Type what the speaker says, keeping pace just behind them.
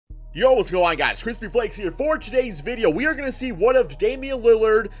Yo, what's going on, guys? Crispy Flakes here. For today's video, we are going to see what if Damian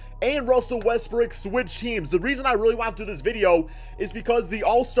Lillard and Russell Westbrook switch teams. The reason I really want to do this video is because the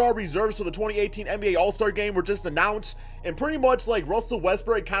All-Star reserves for the 2018 NBA All-Star Game were just announced, and pretty much like Russell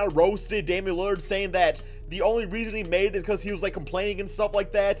Westbrook kind of roasted Damian Lillard, saying that the only reason he made it is because he was like complaining and stuff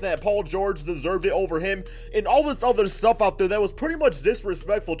like that, and that Paul George deserved it over him, and all this other stuff out there that was pretty much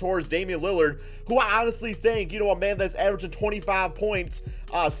disrespectful towards Damian Lillard, who I honestly think, you know, a man that's averaging 25 points,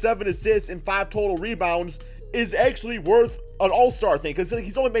 7 assists, and 5 total rebounds is actually worth an all-star thing, because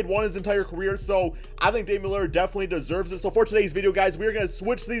he's only made one his entire career. So I think Damian Lillard definitely deserves it. So for today's video, guys, we're going to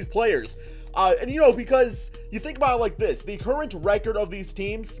switch these players. And you know, because you think about it like this, the current record of these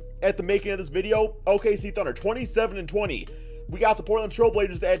teams at the making of this video: OKC Thunder 27-20. We got the Portland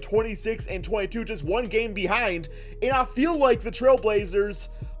Trailblazers at 26-22, just one game behind. And I feel like the Trailblazers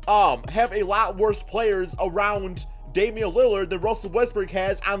have a lot worse players around Damian Lillard than Russell Westbrook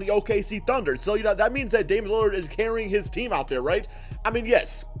has on the OKC Thunder. So, you know, that means that Damian Lillard is carrying his team out there, right? I mean,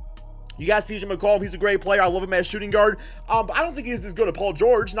 yes, you got CJ McCollum. He's a great player. I love him as shooting guard. But I don't think he's as good as Paul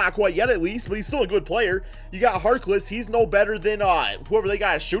George. Not quite yet, at least, but he's still a good player. You got Harkless. He's no better than whoever they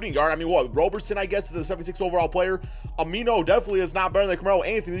got as shooting guard. I mean, what, Roberson, I guess, is a 76 overall player. Amino definitely is not better than Carmelo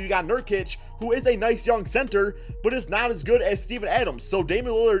Anthony. You got Nurkic, who is a nice young center, but is not as good as Steven Adams. So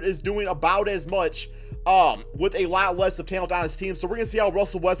Damian Lillard is doing about as much with a lot less of talent on his team. So we're gonna see how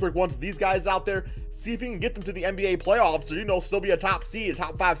Russell Westbrook wants these guys out there, see if he can get them to the NBA playoffs, or, you know, still be a top seed, a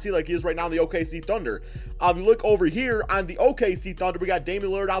top 5 seed like he is right now in the OKC Thunder. You look over here on the OKC Thunder, we got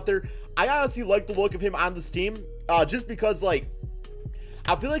Damian Lillard out there. I honestly like the look of him on this team, just because, like,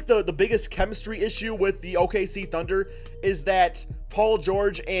 I feel like the biggest chemistry issue with the OKC Thunder is that Paul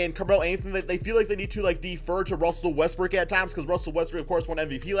George and Carmelo Anthony, they feel like they need to, like, defer to Russell Westbrook at times, because Russell Westbrook, of course, won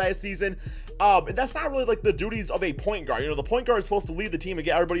MVP last season. And that's not really, like, the duties of a point guard. You know, the point guard is supposed to lead the team and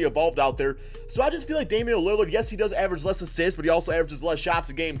get everybody involved out there. So I just feel like Damian Lillard, yes, he does average less assists, but he also averages less shots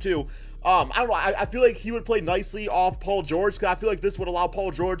a game, too. I don't know, I feel like he would play nicely off Paul George, because I feel like this would allow Paul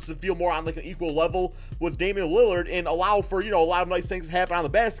George to feel more on, like, an equal level with Damian Lillard, and allow for, you know, a lot of nice things to happen on the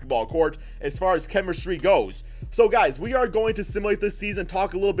basketball court as far as chemistry goes. So, guys, we are going to simulate this season,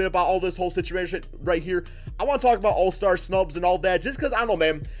 talk a little bit about all this whole situation right here. I want to talk about all-star snubs and all that, just because, I don't know,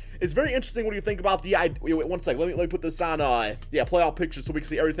 man, it's very interesting when you think about the idea. Wait, one second, let me put this on, yeah, playoff picture so we can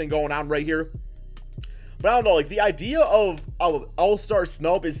see everything going on right here. But I don't know, like, the idea of all-star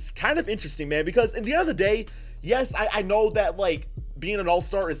snub is kind of interesting, man, because in the end of the day, yes, I know that, like, being an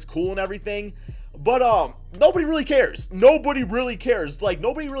all-star is cool and everything, but nobody really cares. Nobody really cares. Like,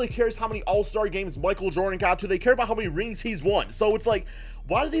 nobody really cares how many all-star games Michael Jordan got to. They care about how many rings he's won. So it's like,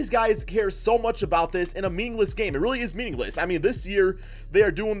 why do these guys care so much about this in a meaningless game? It really is meaningless. I mean, this year they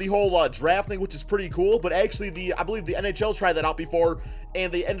are doing the whole draft thing, which is pretty cool, but actually I believe the NHL tried that out before,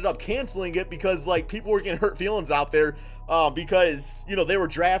 and they ended up canceling it because, like, people were getting hurt feelings out there because, you know, they were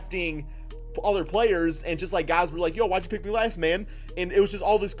drafting other players, and just, like, guys were like, yo, why'd you pick me last, man? And it was just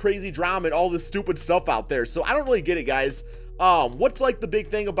all this crazy drama and all this stupid stuff out there. So I don't really get it, guys. What's, like, the big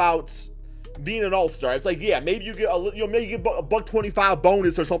thing about being an all-star? It's like, yeah, maybe you get maybe you get a $125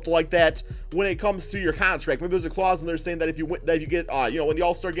 bonus or something like that when it comes to your contract. Maybe there's a clause in there saying that if you win, that you get you know, in the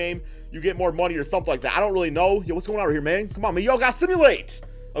all-star game you get more money or something like that. I don't really know. Yo, what's going on over here, man? Come on, man, y'all gotta simulate.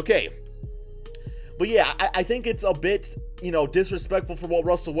 Okay, but yeah, I think it's a bit, you know, disrespectful for what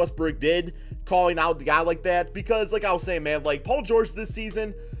Russell Westbrook did, calling out the guy like that, because, like I was saying, man, like, Paul George this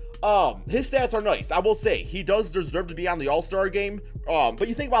season, his stats are nice. I will say he does deserve to be on the All-Star game. But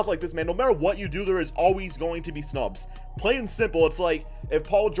you think about it like this, man, no matter what you do, there is always going to be snubs. Plain and simple. It's like, if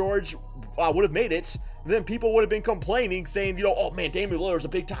Paul George would have made it, then people would have been complaining, saying, you know, oh man, Damian Lillard's a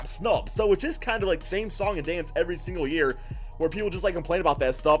big time snub. So it's just kind of like same song and dance every single year, where people just, like, complain about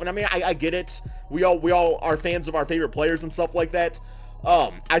that stuff. And I mean, I get it. We all are fans of our favorite players and stuff like that.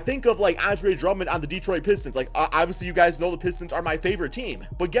 I think of, like, Andre Drummond on the Detroit Pistons. Like, obviously you guys know the Pistons are my favorite team,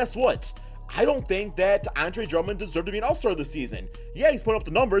 but guess what? I don't think that Andre Drummond deserved to be an all-star this season. Yeah, he's putting up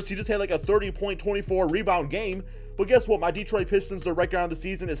the numbers. He just had, like, a 30.24 rebound game, but guess what? My Detroit Pistons, their record on the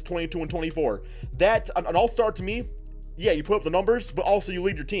season is 22-24. That, an all-star to me, yeah, you put up the numbers, but also you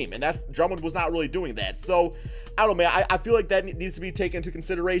lead your team, and that's, Drummond was not really doing that. So I don't know, man, I feel like that needs to be taken into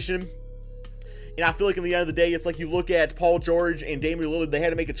consideration. And I feel like in the end of the day, it's like you look at Paul George and Damian Lillard, they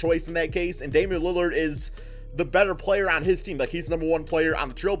had to make a choice in that case, and Damian Lillard is the better player on his team. Like, he's the #1 player on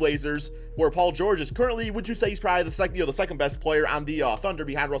the Trailblazers, where Paul George is currently, would you say he's probably the second, you know, the second best player on the Thunder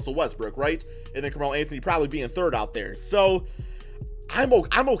behind Russell Westbrook, right? And then Carmelo Anthony probably being third out there. So I'm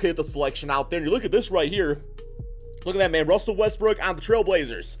okay with the selection out there. And you look at this right here. Look at that, man. Russell Westbrook on the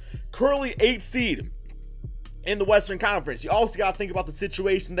Trailblazers, currently 8th seed. in the Western Conference. You also got to think about the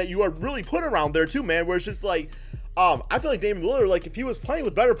situation that you are really put around there too, man, where it's just like, I feel like Damian Lillard, like if he was playing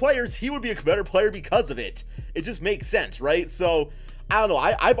with better players, he would be a better player because of it. It just makes sense, right? So I don't know.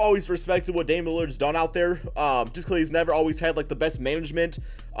 I've always respected what Damian Lillard's done out there, just because he's never always had like the best management.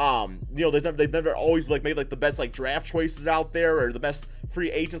 You know, they've never always like made like the best like draft choices out there or the best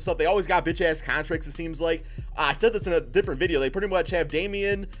free agent stuff. They always got bitch ass contracts, it seems like. I said this in a different video. They pretty much have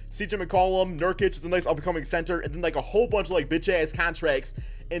Damian, CJ McCollum, Nurkic is a nice up-and-coming center, and then like a whole bunch of like bitch ass contracts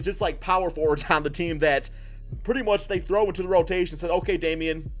and just like power forwards on the team that pretty much they throw into the rotation and said, okay,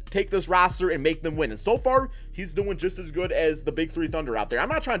 Damian, take this roster and make them win. And so far, he's doing just as good as the big three Thunder out there. I'm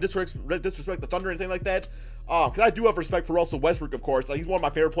not trying to disrespect the Thunder or anything like that, because I do have respect for Russell Westbrook, of course. Like, he's one of my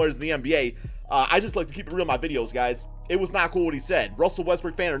favorite players in the NBA. I just like to keep it real in my videos, guys. It was not cool what he said. Russell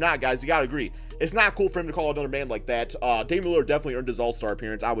Westbrook fan or not, guys, you gotta agree. It's not cool for him to call another man like that. Damian Lillard definitely earned his All-Star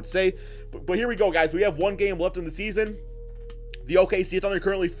appearance, I would say. But here we go, guys. We have one game left in the season. The OKC Thunder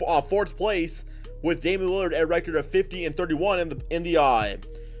currently 4th place, with Damian Lillard at a record of 50-31 in the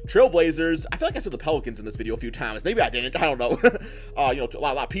Trailblazers. I feel like I said the Pelicans in this video a few times. Maybe I didn't. I don't know. You know, a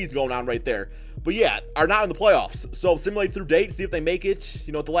lot of P's going on right there. But yeah, are not in the playoffs. So simulate through date, see if they make it.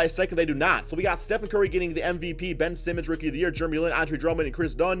 You know, at the last second, they do not. So we got Stephen Curry getting the MVP, Ben Simmons Rookie of the Year, Jeremy Lin, Andre Drummond, and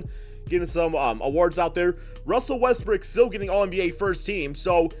Chris Dunn getting some awards out there. Russell Westbrook still getting All-NBA first team.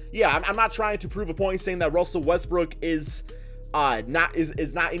 So yeah, I'm not trying to prove a point saying that Russell Westbrook is not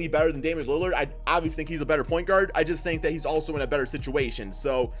any better than Damian Lillard. I obviously think he's a better point guard. I just think that he's also in a better situation.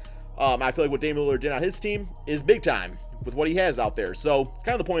 So I feel like what Damian Lillard did on his team is big time with what he has out there. So kind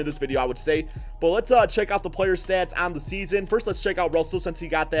of the point of this video, I would say. But let's check out the player stats on the season. First, let's check out Russell since he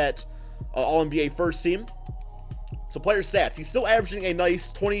got that All-NBA first team. So player stats, he's still averaging a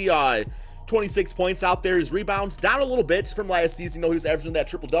nice 26 points out there. His rebounds down a little bit from last season. You know, he was averaging that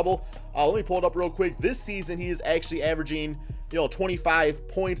triple-double. Let me pull it up real quick. This season, he is actually averaging, you know, 25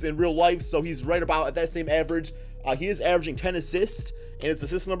 points in real life, so he's right about at that same average. He is averaging 10 assists, and his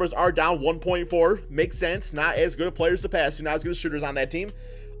assist numbers are down 1.4. Makes sense. Not as good of players to pass, not as good as shooters on that team.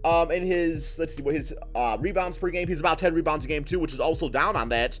 And his, let's see what his rebounds per game. He's about 10 rebounds a game too, which is also down on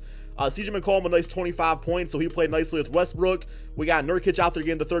that. CJ McCollum, a nice 25 points, so he played nicely with Westbrook. We got Nurkic out there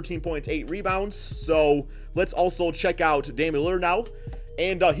getting the 13 points, 8 rebounds. So let's also check out Damian Lillard now.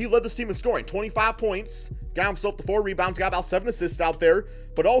 And he led this team in scoring, 25 points. Got himself the 4 rebounds, got about 7 assists out there.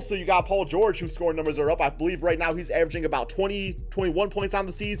 But also you got Paul George, whose scoring numbers are up. I believe right now he's averaging about 21 points on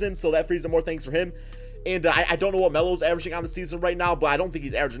the season, so that frees up more things for him. And I don't know what Melo's averaging on the season right now, but I don't think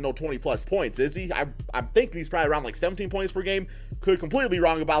he's averaging no 20-plus points, is he? I'm thinking he's probably around like 17 points per game. Could completely be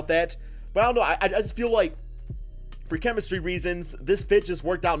wrong about that. But I don't know. I just feel like for chemistry reasons, this fit just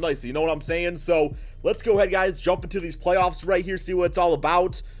worked out nicely. You know what I'm saying? So let's go ahead, guys, jump into these playoffs right here, see what it's all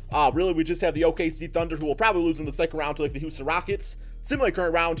about. Really, we just have the OKC Thunder, who will probably lose in the second round to like the Houston Rockets. Similar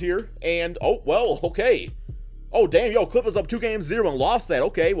current round here. And, oh, well, okay. Oh, damn, yo, Clippers up 2-0 and lost that.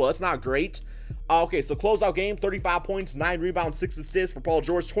 Okay, well, that's not great. Okay, so closeout game, 35 points, 9 rebounds, 6 assists for Paul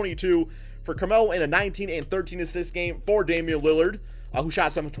George, 22 for Carmelo, and a 19 and 13 assist game for Damian Lillard, who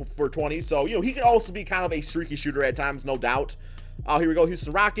shot 7 for 20. So, you know, he can also be kind of a streaky shooter at times, no doubt. Here we go,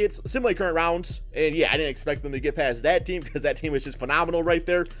 Houston Rockets, similar current rounds. And yeah, I didn't expect them to get past that team because that team is just phenomenal right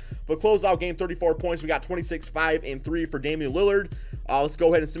there. But closeout game, 34 points. We got 26, 5, and 3 for Damian Lillard. Let's go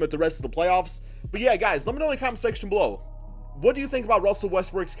ahead and submit the rest of the playoffs. But yeah, guys, let me know in the comment section below. What do you think about Russell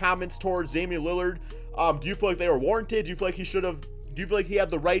Westbrook's comments towards Damian Lillard? Do you feel like they were warranted? Do you feel like he should have? Do you feel like he had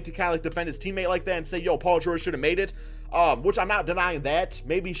the right to kind of like defend his teammate like that and say, yo, Paul George should have made it? Which I'm not denying that.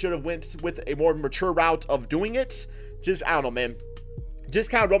 Maybe he should have went with a more mature route of doing it. Just, I don't know, man. Just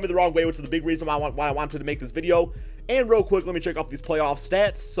kind of rubbed me the wrong way, which is the big reason why I wanted to make this video. And real quick, let me check off these playoff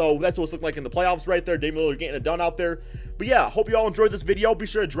stats. So that's what it's looking like in the playoffs right there. Damian Lillard getting it done out there. But yeah, hope you all enjoyed this video. Be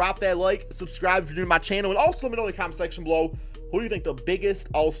sure to drop that like, subscribe if you're new to my channel, and also let me know in the comment section below, who do you think the biggest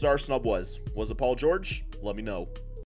all-star snub was? Was it Paul George? Let me know.